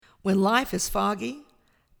When life is foggy,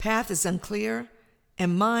 path is unclear,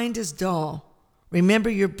 and mind is dull, remember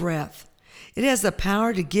your breath. It has the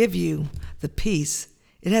power to give you the peace.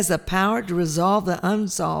 It has the power to resolve the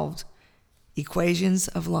unsolved equations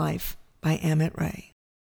of life by Amit Ray.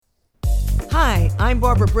 Hi, I'm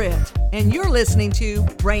Barbara Britt, and you're listening to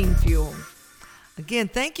Brain Fuel. Again,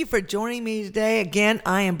 thank you for joining me today. Again,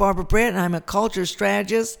 I am Barbara Britt, and I'm a culture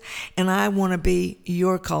strategist, and I want to be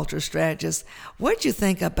your culture strategist. What did you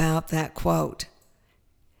think about that quote?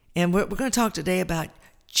 And we're going to talk today about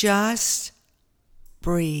just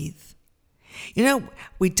breathe. You know,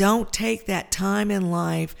 we don't take that time in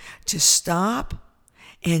life to stop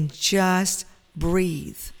and just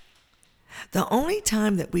breathe. The only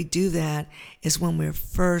time that we do that is when we're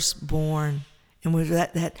first born and we're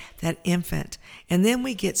that infant. And then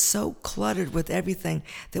we get so cluttered with everything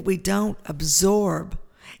that we don't absorb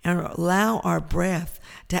and allow our breath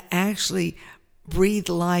to actually breathe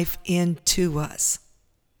life into us.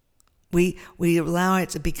 We allow it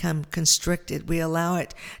to become constricted. We allow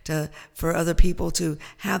it for other people to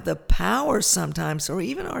have the power sometimes, or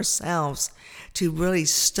even ourselves, to really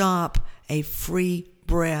stop a free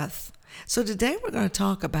breath. So today we're going to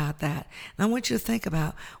talk about that. And I want you to think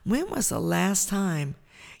about, when was the last time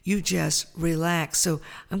you just relaxed? So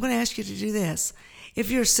I'm going to ask you to do this.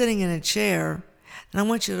 If you're sitting in a chair, then I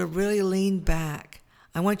want you to really lean back.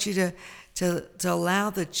 I want you to allow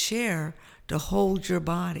the chair to hold your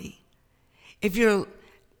body. If you're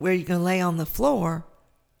where you can lay on the floor,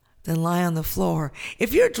 then lie on the floor.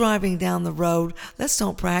 If you're driving down the road, let's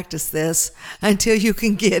don't practice this until you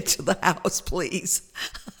can get to the house, please.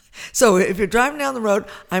 So if you're driving down the road,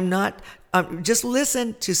 just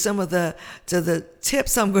listen to some of the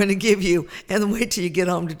tips I'm going to give you, and then wait till you get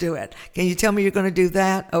home to do it. Can you tell me you're going to do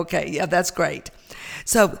that? Okay, yeah, that's great.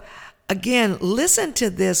 So again, listen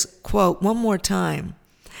to this quote one more time,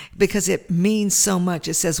 because it means so much.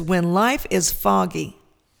 It says, when life is foggy,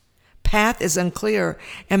 path is unclear,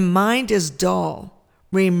 and mind is dull,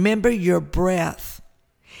 remember your breath.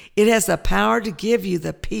 It has the power to give you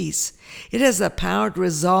the peace. It has the power to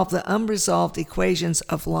resolve the unresolved equations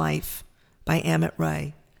of life by Amit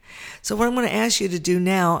Ray. So what I'm going to ask you to do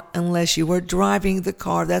now, unless you were driving the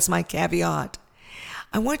car, that's my caveat,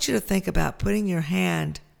 I want you to think about putting your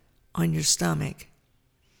hand on your stomach.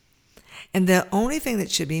 And the only thing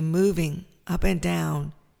that should be moving up and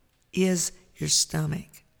down is your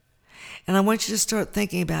stomach. And I want you to start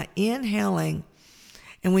thinking about inhaling.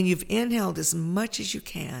 And when you've inhaled as much as you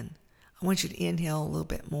can, I want you to inhale a little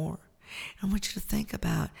bit more. And I want you to think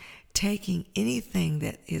about taking anything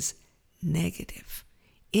that is negative,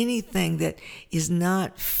 anything that is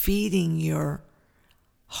not feeding your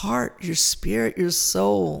heart, your spirit, your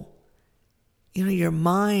soul, your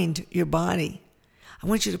mind, your body. I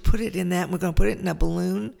want you to put it in that. We're going to put it in a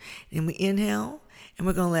balloon, and we inhale, and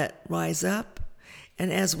we're going to let it rise up.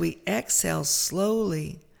 And as we exhale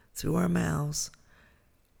slowly through our mouths,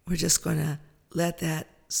 we're just going to let that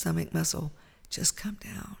stomach muscle just come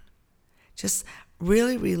down. Just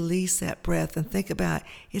really release that breath and think about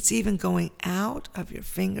it's even going out of your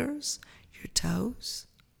fingers, your toes,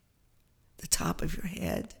 the top of your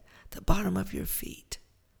head, the bottom of your feet.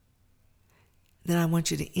 Then I want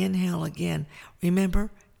you to inhale again. Remember,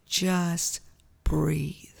 just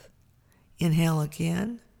breathe. Inhale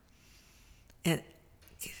again and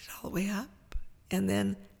get it all the way up, and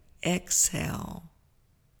then exhale.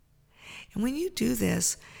 And when you do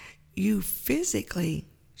this, you physically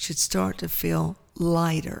should start to feel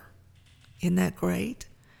lighter. Isn't that great?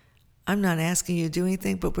 I'm not asking you to do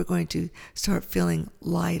anything, but we're going to start feeling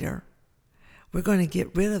lighter. We're going to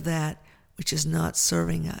get rid of that which is not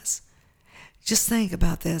serving us. Just think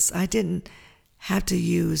about this. I didn't have to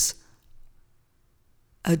use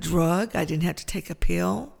a drug. I didn't have to take a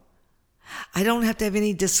pill. I don't have to have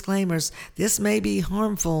any disclaimers. This may be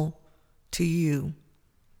harmful to you.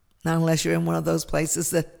 Not unless you're in one of those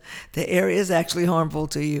places that the air is actually harmful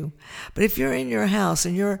to you. But if you're in your house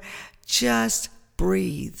and you're just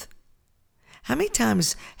breathe. How many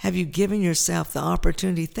times have you given yourself the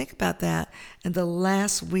opportunity, think about that, in the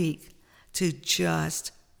last week, to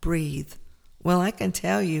just breathe? Well, I can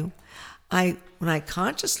tell you, when I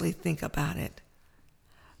consciously think about it,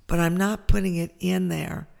 but I'm not putting it in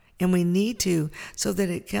there. And we need to, so that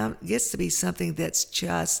it gets to be something that's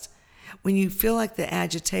just, when you feel like the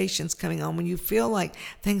agitation's coming on, when you feel like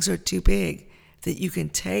things are too big, that you can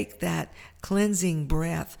take that cleansing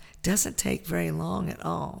breath. Doesn't take very long at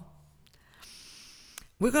all.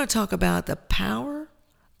 We're going to talk about the power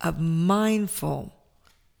of mindful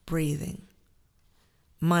breathing.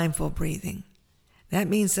 Mindful breathing. That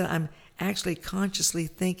means that I'm actually consciously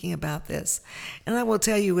thinking about this. And I will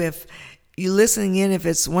tell you, if you're listening in, if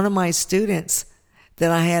it's one of my students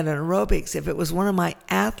that I had in aerobics, if it was one of my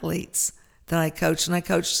athletes that I coached, and I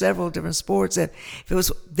coached several different sports, if it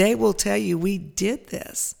was, they will tell you we did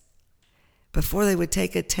this before they would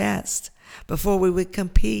take a test, before we would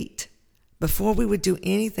compete, before we would do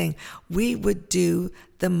anything. We would do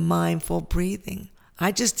the mindful breathing.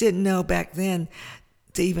 I just didn't know back then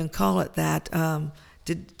to even call it that,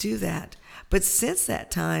 to do that. But since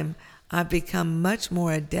that time, I've become much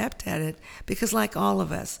more adept at it because, like all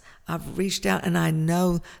of us, I've reached out and I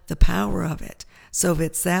know the power of it. So if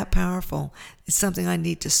it's that powerful, it's something I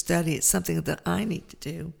need to study. It's something that I need to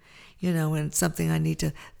do, and it's something I need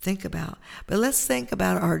to think about. But let's think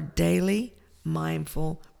about our daily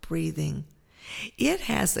mindful breathing. It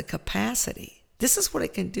has the capacity. This is what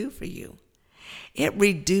it can do for you. It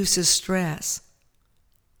reduces stress.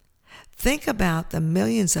 Think about the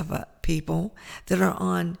millions of people that are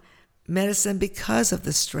on medicine because of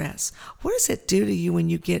the stress. What does it do to you when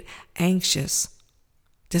you get anxious?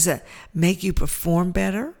 Does it make you perform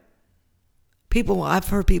better? I've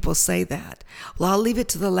heard people say that. Well, I'll leave it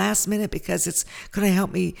to the last minute because it's going to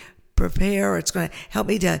help me prepare, or it's going to help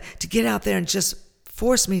me to get out there and just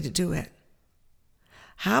force me to do it.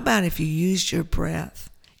 How about if you used your breath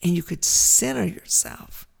and you could center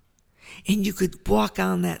yourself and you could walk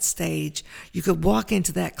on that stage, you could walk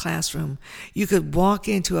into that classroom, you could walk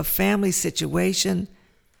into a family situation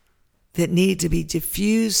that needed to be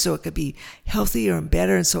diffused so it could be healthier and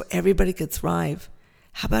better and so everybody could thrive.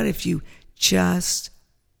 How about if you just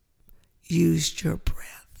used your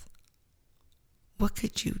breath? What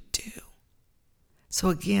could you do? So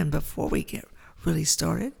again, before we get really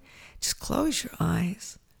started, just close your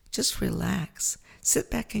eyes, just relax, sit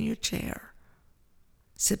back in your chair,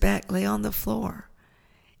 sit back, lay on the floor,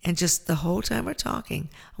 and just the whole time we're talking,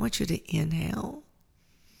 I want you to inhale,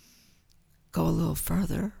 go a little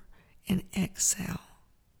further, and exhale.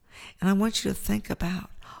 And I want you to think about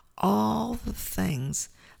all the things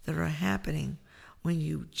that are happening when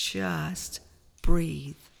you just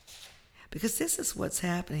breathe. Because this is what's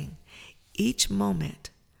happening. Each moment,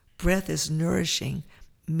 breath is nourishing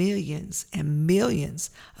millions and millions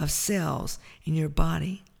of cells in your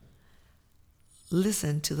body.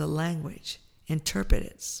 Listen to the language, interpret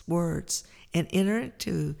its words, and enter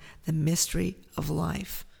into the mystery of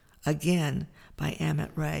life. Again, by Amit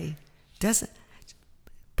Ray. Doesn't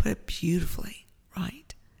put it beautifully,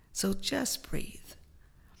 right? So just breathe.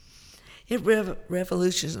 It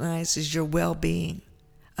revolutionizes your well-being.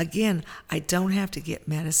 Again, I don't have to get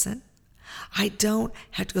medicine. I don't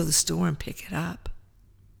have to go to the store and pick it up.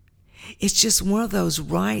 It's just one of those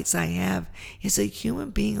rights I have as a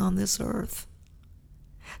human being on this earth.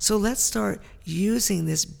 So let's start using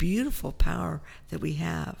this beautiful power that we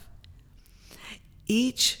have.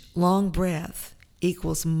 Each long breath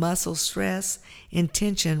equals muscle stress and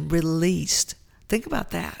tension released. Think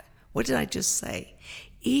about that. What did I just say?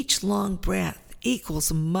 Each long breath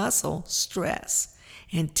equals muscle stress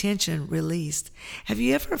and tension released. Have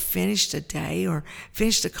you ever finished a day or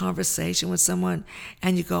finished a conversation with someone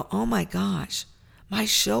and you go, oh my gosh, my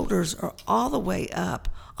shoulders are all the way up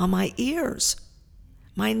on my ears.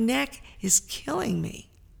 My neck is killing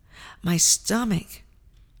me. My stomach.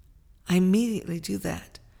 I immediately do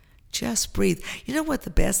that. Just breathe. You know what the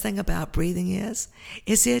best thing about breathing is?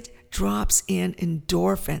 Is it drops in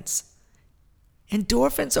endorphins.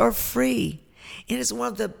 Endorphins are free. It is one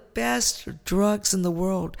of the best drugs in the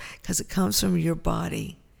world because it comes from your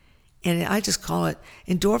body. And I just call it,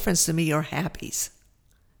 endorphins to me are happies.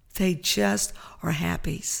 They just are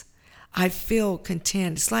happies. I feel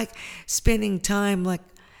content. It's like spending time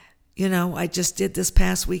I just did this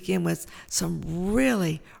past weekend with some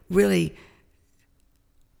really, really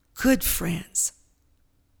good friends.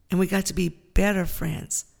 And we got to be better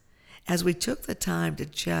friends as we took the time to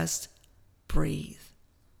just breathe.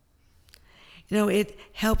 It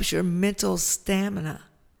helps your mental stamina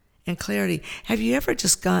and clarity. Have you ever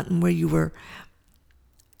just gotten where you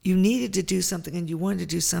needed to do something and you wanted to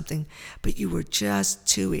do something, but you were just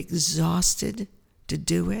too exhausted to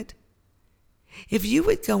do it? If you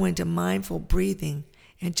would go into mindful breathing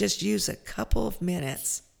and just use a couple of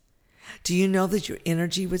minutes, do you know that your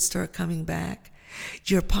energy would start coming back?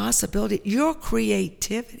 Your possibility, your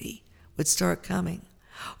creativity would start coming.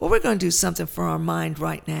 Well, we're going to do something for our mind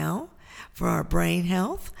right now, for our brain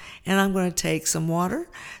health, and I'm going to take some water.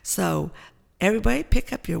 So everybody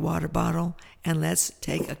pick up your water bottle and let's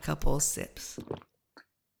take a couple of sips.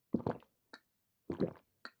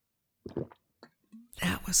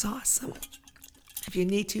 That was awesome. If you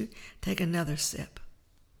need to, take another sip.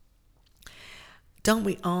 Don't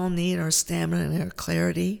we all need our stamina and our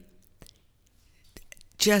clarity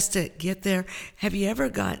just to get there? Have you ever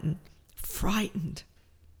gotten frightened?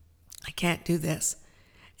 I can't do this.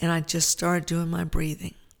 And I just started doing my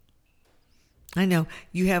breathing. I know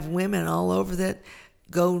you have women all over that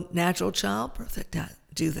go natural childbirth that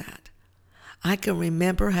do that. I can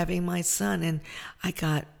remember having my son and I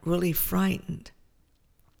got really frightened.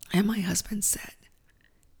 And my husband said,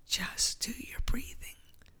 just do your breathing.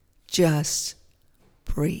 Just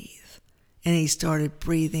breathe. And he started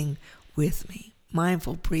breathing with me,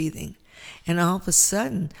 mindful breathing. And all of a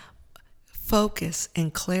sudden, focus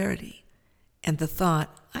and clarity and the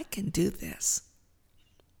thought, I can do this.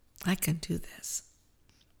 I can do this.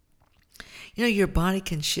 You know, your body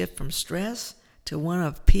can shift from stress to one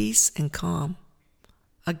of peace and calm.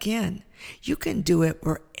 Again, you can do it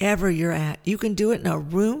wherever you're at. You can do it in a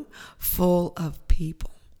room full of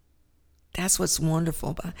people. That's what's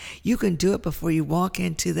wonderful about it. You can do it before you walk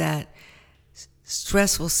into that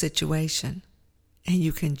stressful situation. And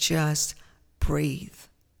you can just breathe.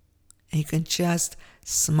 And you can just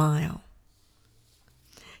smile.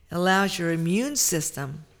 It allows your immune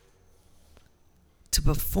system to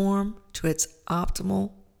perform to its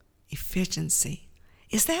optimal efficiency.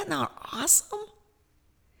 Is that not awesome?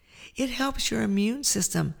 It helps your immune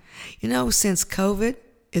system. You know, since COVID,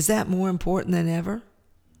 is that more important than ever?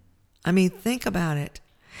 I mean, think about it.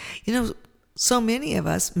 You know, so many of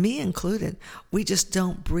us, me included, we just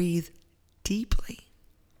don't breathe deeply.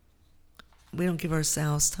 We don't give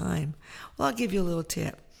ourselves time. Well, I'll give you a little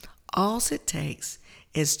tip. All it takes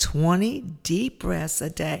is 20 deep breaths a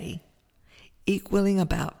day, equaling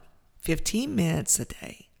about 15 minutes a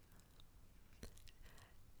day.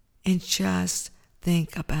 And just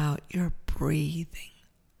think about your breathing.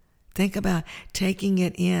 Think about taking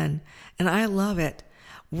it in. And I love it.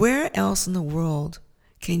 Where else in the world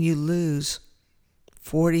can you lose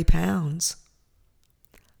 40 pounds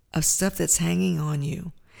of stuff that's hanging on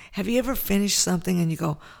you? Have you ever finished something and you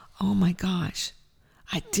go, oh my gosh,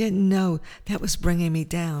 I didn't know that was bringing me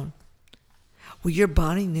down? Well, your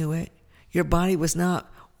body knew it. Your body was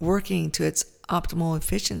not working to its optimal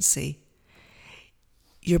efficiency.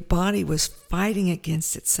 Your body was fighting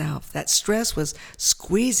against itself. That stress was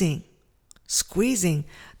squeezing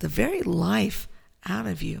the very life out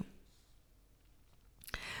of you.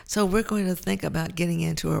 So we're going to think about getting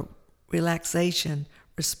into a relaxation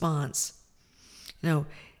response. You know,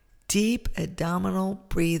 deep abdominal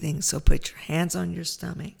breathing. So put your hands on your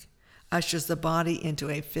stomach. Ushers the body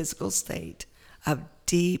into a physical state of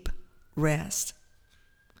deep rest.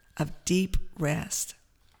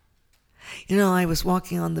 You know, I was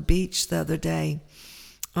walking on the beach the other day.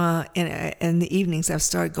 In the evenings, I've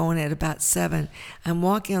started going at about 7. I'm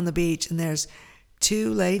walking on the beach, and there's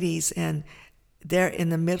 2 ladies, and they're in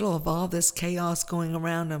the middle of all this chaos going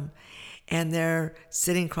around them. And they're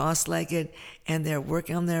sitting cross-legged, and they're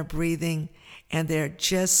working on their breathing, and they're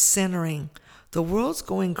just centering. The world's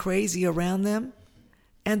going crazy around them,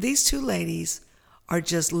 and these 2 ladies are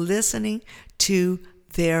just listening to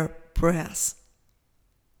their breaths.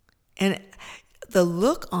 And the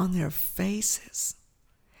look on their faces.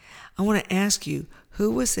 I want to ask you, who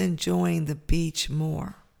was enjoying the beach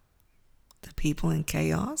more? The people in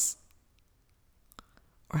chaos?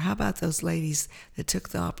 Or how about those ladies that took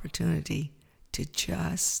the opportunity to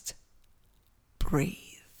just breathe?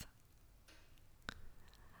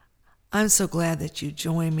 I'm so glad that you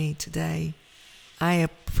joined me today. I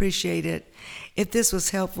appreciate it. If this was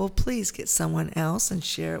helpful, please get someone else and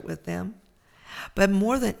share it with them. But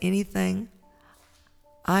more than anything,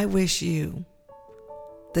 I wish you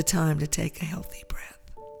the time to take a healthy breath.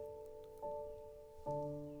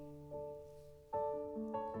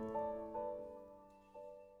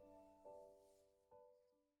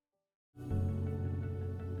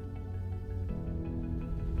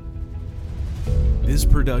 This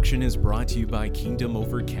production is brought to you by Kingdom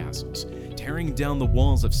Over Castles, tearing down the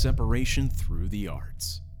walls of separation through the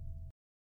arts.